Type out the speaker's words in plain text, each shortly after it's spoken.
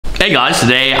Hey guys,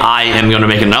 today I am going to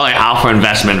make another alpha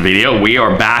investment video. We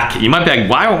are back. You might be like,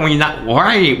 why are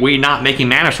we not making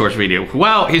Mana Source video?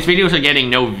 Well, his videos are getting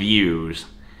no views.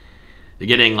 They're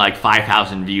getting like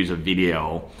 5,000 views a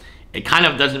video. It kind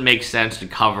of doesn't make sense to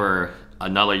cover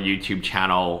another YouTube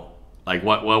channel. Like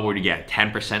what would you get?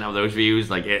 10% of those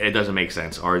views? Like it doesn't make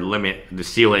sense. Or limit, the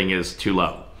ceiling is too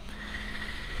low.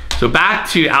 So back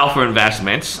to alpha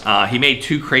investments. He made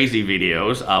two crazy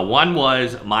videos. One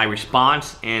was my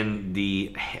response in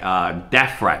the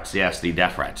death threats. Yes, the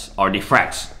death threats, or the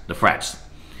frets.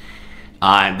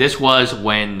 This was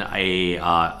when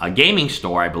a gaming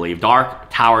store, I believe,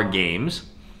 Dark Tower Games.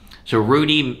 So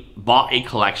Rudy bought a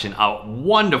collection, a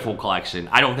wonderful collection.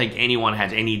 I don't think anyone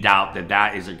has any doubt that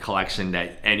that is a collection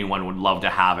that anyone would love to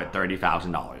have at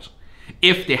 $30,000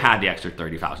 if they had the extra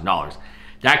 $30,000.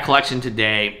 That collection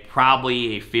today,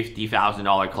 probably a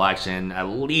 $50,000 collection, at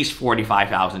least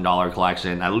 $45,000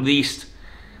 collection, at least.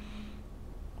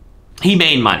 He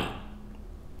made money.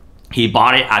 He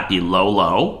bought it at the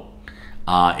low.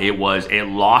 It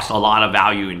lost a lot of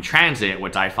value in transit,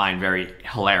 which I find very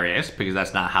hilarious because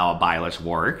that's not how a buy list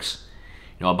works.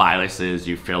 You know, a buy list is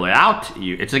you fill it out.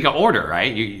 It's like an order,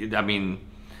 right? I mean,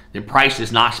 the price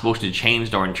is not supposed to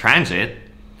change during transit.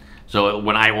 So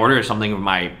when I order something from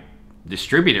my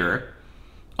distributor,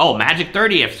 oh, Magic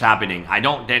 30th is happening, I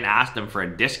don't then ask them for a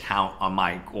discount on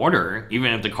my order,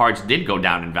 even if the cards did go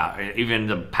down in value, even if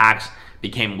the packs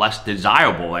became less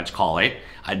desirable, let's call it.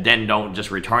 I then don't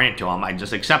just return it to them. I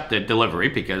just accept the delivery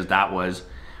because that was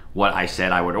what I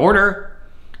said I would order.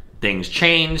 Things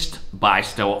changed, but I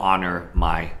still honor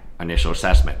my initial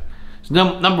assessment.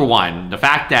 So number one, the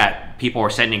fact that people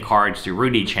are sending cards to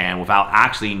Rudy Chan without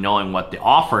actually knowing what the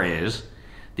offer is.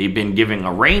 They've been giving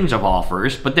a range of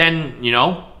offers, but then, you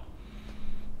know,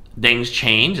 things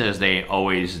change as they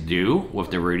always do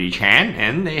with the Rudy Chan,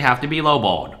 and they have to be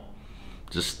lowballed.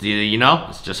 Just, you know,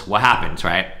 it's just what happens,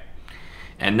 right?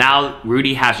 And now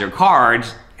Rudy has your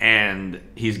cards, and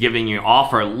he's giving you an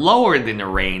offer lower than the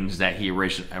range that he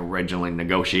originally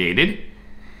negotiated,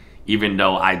 even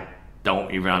though I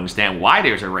don't even understand why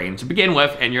there's a range to begin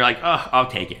with, and you're like, oh, I'll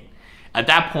take it. At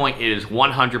that point, it is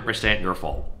 100% your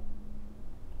fault.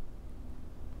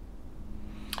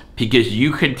 Because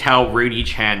you could tell Rudy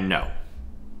Chan, no.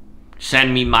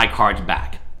 Send me my cards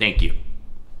back. Thank you.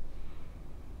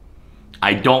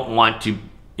 I don't want to,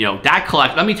 you know, that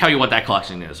collection, let me tell you what that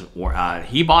collection is.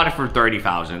 He bought it for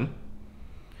 $30,000.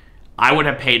 I would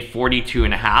have paid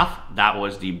 $42.5. That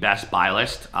was the best buy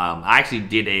list. I actually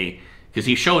did because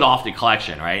he showed off the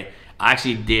collection, right? I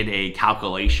actually did a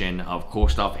calculation of Cool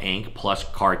Stuff Inc. plus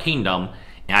Card Kingdom,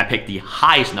 and I picked the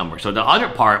highest number. So the other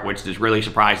part, which is really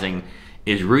surprising,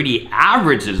 is Rudy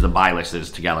averages the buy lists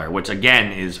together, which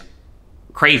again is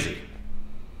crazy.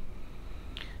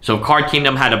 So Card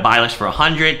Kingdom had a buy list for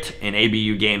 100, and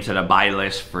ABU Games had a buy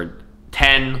list for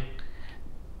 10.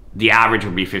 The average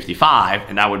would be 55,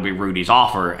 and that would be Rudy's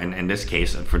offer, and in this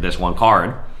case, for this one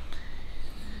card.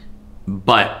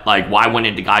 But, like, why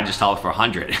wouldn't the guy just sell it for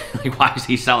 100? Like, why is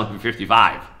he selling for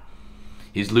 55?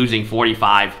 He's losing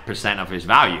 45% of his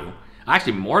value.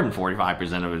 Actually, more than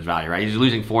 45% of his value, right? He's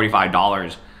losing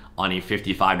 $45 on a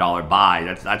 $55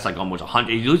 buy. That's like almost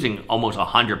 100. He's losing almost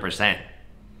 100%.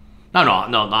 No,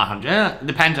 not 100. It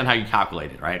depends on how you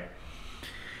calculate it, right?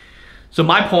 So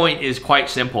my point is quite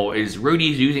simple: is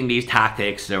Rudy's using these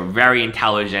tactics. They're very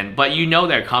intelligent, but you know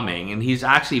they're coming, and he's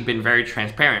actually been very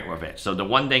transparent with it. So the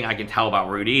one thing I can tell about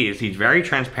Rudy is he's very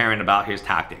transparent about his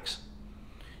tactics.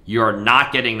 You're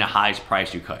not getting the highest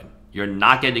price you could. You're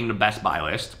not getting the best buy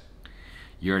list.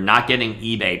 You're not getting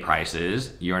eBay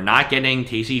prices. You're not getting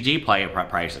TCG player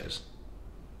prices.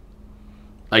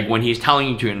 Like when he's telling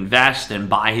you to invest and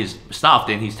buy his stuff,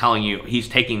 then he's telling you he's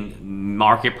taking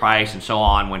market price and so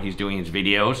on when he's doing his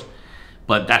videos.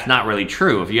 But that's not really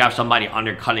true. If you have somebody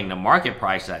undercutting the market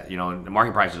price at, you know, the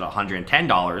market price is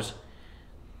 $110.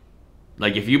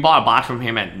 Like if you bought a box from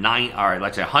him at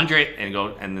let's say 100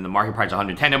 and then the market price is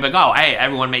 110, they'll be like, oh, hey,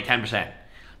 everyone made 10%.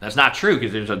 That's not true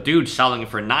because there's a dude selling it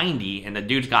for 90 and the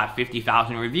dude's got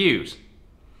 50,000 reviews.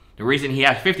 The reason he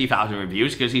has 50,000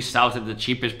 reviews is because he sells at the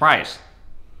cheapest price.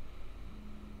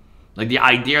 Like the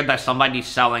idea that somebody's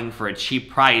selling for a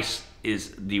cheap price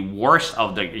is the worst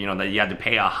of the, you know, that you have to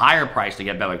pay a higher price to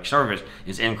get better service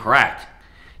is incorrect.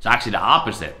 It's actually the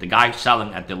opposite. The guy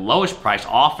selling at the lowest price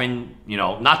often, you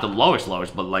know, not the lowest,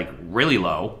 but like really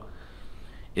low,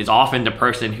 is often the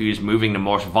person who's moving the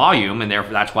most volume, and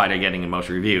therefore that's why they're getting the most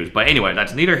reviews. But anyway,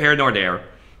 that's neither here nor there.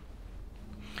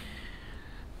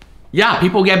 Yeah,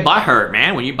 people get butthurt,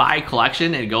 man. When you buy a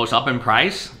collection and it goes up in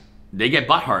price, they get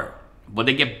butthurt. But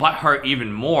they get butthurt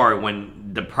even more when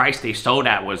the price they sold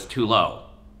at was too low.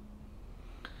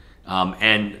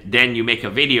 And then you make a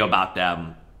video about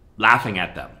them, laughing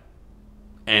at them.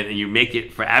 And you make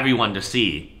it for everyone to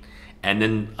see. And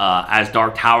then, as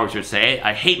Dark Towers would say,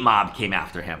 a hate mob came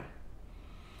after him.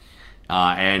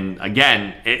 And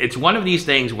again, it's one of these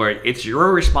things where it's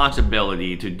your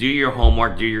responsibility to do your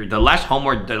homework, the less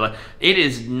homework, it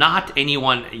is not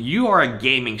anyone, you are a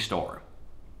gaming store.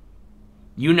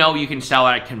 You know you can sell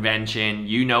at a convention,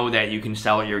 you know that you can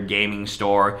sell at your gaming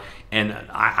store, and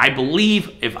I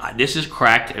believe, if this is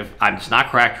correct, if it's not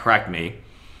correct, correct me.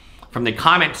 From the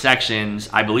comment sections,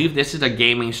 I believe this is a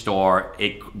gaming store.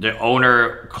 The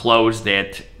owner closed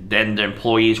it, then the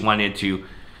employees wanted to,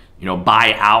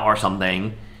 buy out or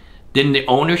something. Then the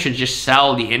owner should just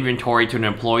sell the inventory to the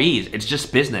employees. It's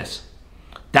just business.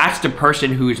 That's the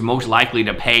person who is most likely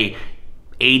to pay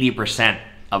 80%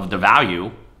 of the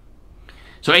value.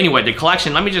 So anyway, the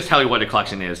collection, let me just tell you what the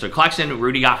collection is. The collection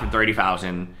Rudy got for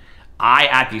 $30,000. I,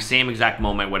 at the same exact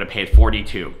moment, would have paid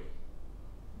 $42.5.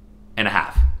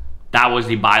 That was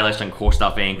the buy list on Cool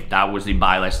Stuff Inc. That was the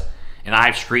buy list. And I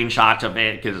have screenshots of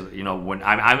it because, when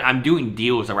I'm doing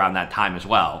deals around that time as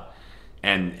well.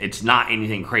 And it's not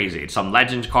anything crazy. It's some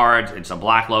Legends cards, it's a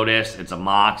Black Lotus, it's a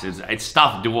Mox, it's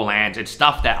stuff, dual lands, it's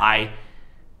stuff that I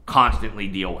constantly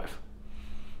deal with.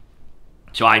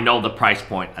 So I know the price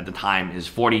point at the time is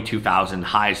 $42,000.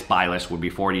 Highest buy list would be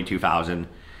 $42,000.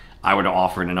 I would have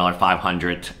offered another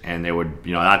 $500, and they would,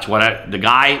 that's what the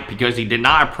guy, because he did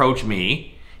not approach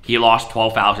me, he lost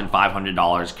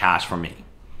 $12,500 cash from me,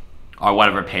 or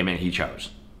whatever payment he chose.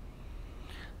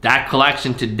 That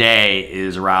collection today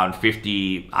is around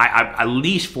 50, at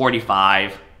least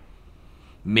 45,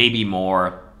 maybe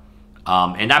more.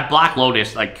 And that Black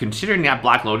Lotus, considering that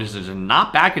Black Lotus is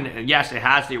not back in, yes, it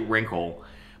has the wrinkle,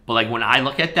 but when I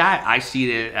look at that, I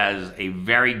see it as a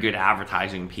very good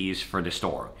advertising piece for the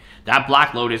store. That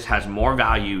Black Lotus has more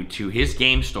value to his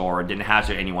game store than it has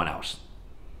to anyone else.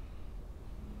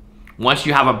 Once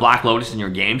you have a Black Lotus in your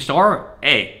game store,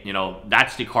 hey,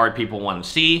 that's the card people want to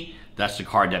see. That's the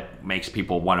card that makes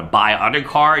people want to buy other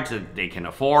cards that they can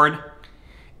afford.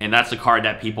 And that's the card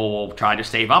that people will try to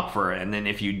save up for. And then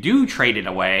if you do trade it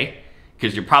away,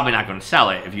 because you're probably not going to sell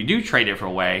it, if you do trade it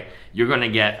away, you're going to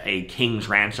get a king's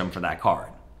ransom for that card.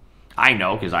 I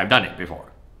know, because I've done it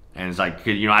before. And it's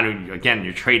again,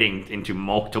 you're trading into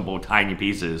multiple tiny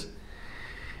pieces.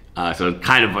 So it's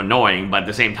kind of annoying, but at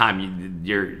the same time,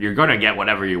 you're going to get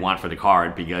whatever you want for the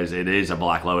card because it is a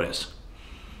Black Lotus.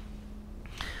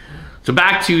 So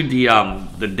back to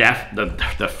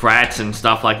the frets and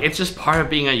stuff, it's just part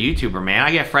of being a YouTuber, man.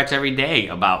 I get frets every day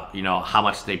about, how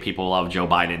much people love Joe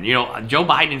Biden. Joe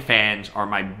Biden fans are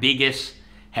my biggest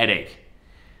headache.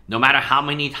 No matter how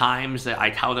many times that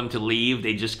I tell them to leave,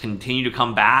 they just continue to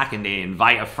come back and they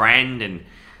invite a friend, and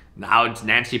now it's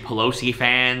Nancy Pelosi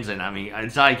fans, and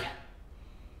it's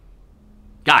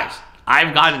guys,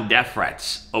 I've gotten death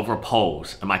threats over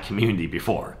polls in my community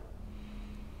before.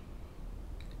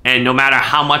 And no matter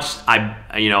how much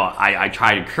I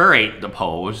try to curate the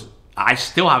polls, I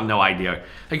still have no idea.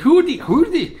 Who are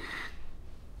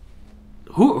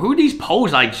these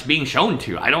polls being shown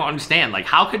to? I don't understand.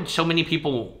 How could so many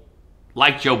people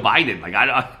like Joe Biden? I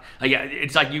don't.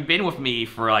 It's you've been with me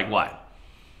for what?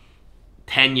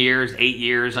 10 years, 8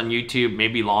 years on YouTube,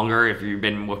 maybe longer if you've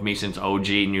been with me since OG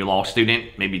and you're law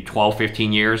student, maybe 12,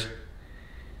 15 years.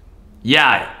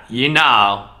 Yeah,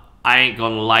 I ain't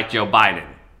gonna like Joe Biden.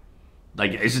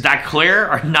 Is that clear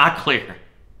or not clear?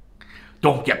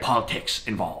 Don't get politics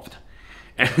involved.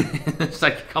 And it's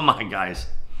come on, guys.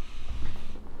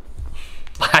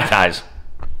 Bye, guys.